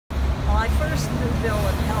I first knew Bill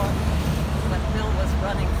and Helen when Bill was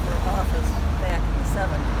running for office back in the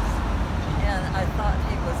 70s. And I thought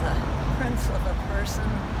he was a prince of a person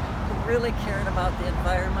who really cared about the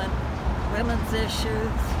environment, women's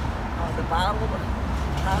issues, the bottle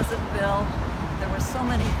deposit bill. There were so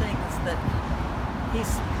many things that he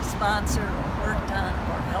sponsored or worked on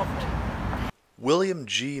or helped. William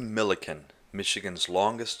G. Milliken, Michigan's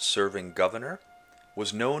longest-serving governor,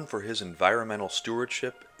 was known for his environmental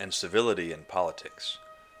stewardship and civility in politics.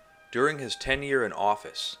 During his tenure in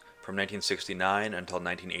office, from 1969 until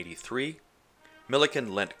 1983,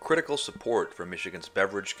 Milliken lent critical support for Michigan's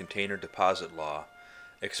beverage container deposit law,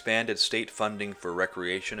 expanded state funding for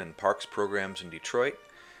recreation and parks programs in Detroit,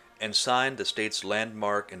 and signed the state's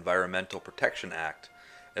landmark Environmental Protection Act,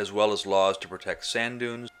 as well as laws to protect sand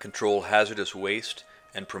dunes, control hazardous waste,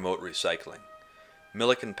 and promote recycling.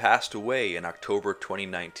 Milliken passed away in October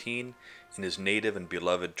 2019 in his native and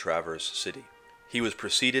beloved Traverse City. He was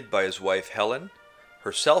preceded by his wife Helen,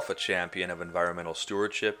 herself a champion of environmental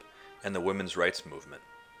stewardship and the women's rights movement.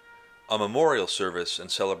 A memorial service in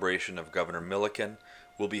celebration of Governor Milliken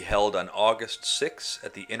will be held on August 6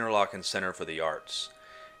 at the Interlochen Center for the Arts.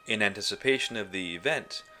 In anticipation of the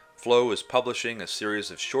event, Flow is publishing a series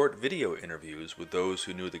of short video interviews with those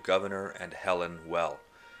who knew the governor and Helen well.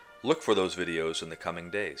 Look for those videos in the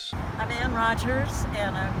coming days. I'm Ann Rogers,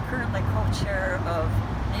 and I'm currently co-chair of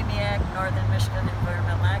NEMIAC, Northern Michigan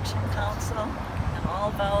Environmental Action Council, an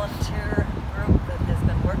all-volunteer group that has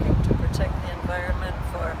been working to protect the environment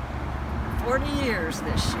for 40 years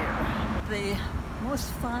this year. The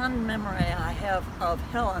most fond memory I have of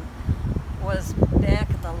Helen was back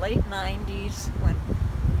in the late 90s when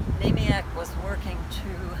NEMIAC was working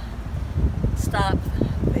to stop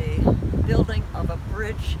the building of a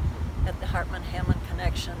bridge at the Hartman-Hammond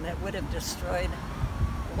connection that would have destroyed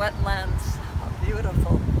wetlands, a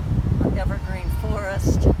beautiful evergreen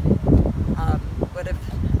forest, would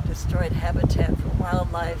have destroyed habitat for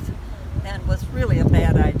wildlife, and was really a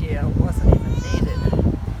bad idea. It wasn't even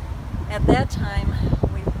needed. At that time,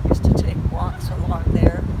 we used to take walks along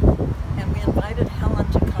there, and we invited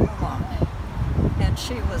Helen to come along. And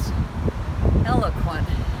she was eloquent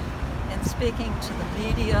in speaking to the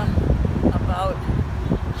media about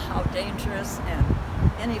how dangerous and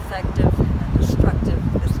ineffective and destructive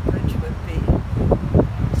this bridge would be.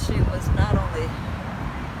 She was not only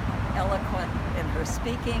eloquent in her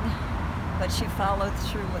speaking, but she followed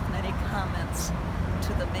through with many comments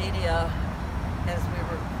to the media as we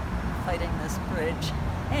were fighting this bridge,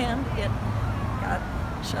 and it got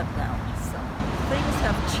shut down. So things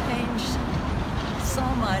have changed so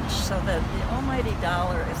much so that the almighty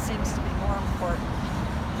dollar, it seems to be more important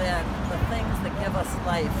than the things that give us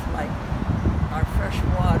life, like our fresh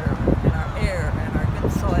water and our air and our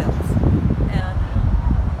good soils. And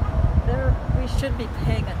we should be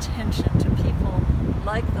paying attention to people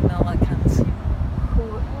like the Millikens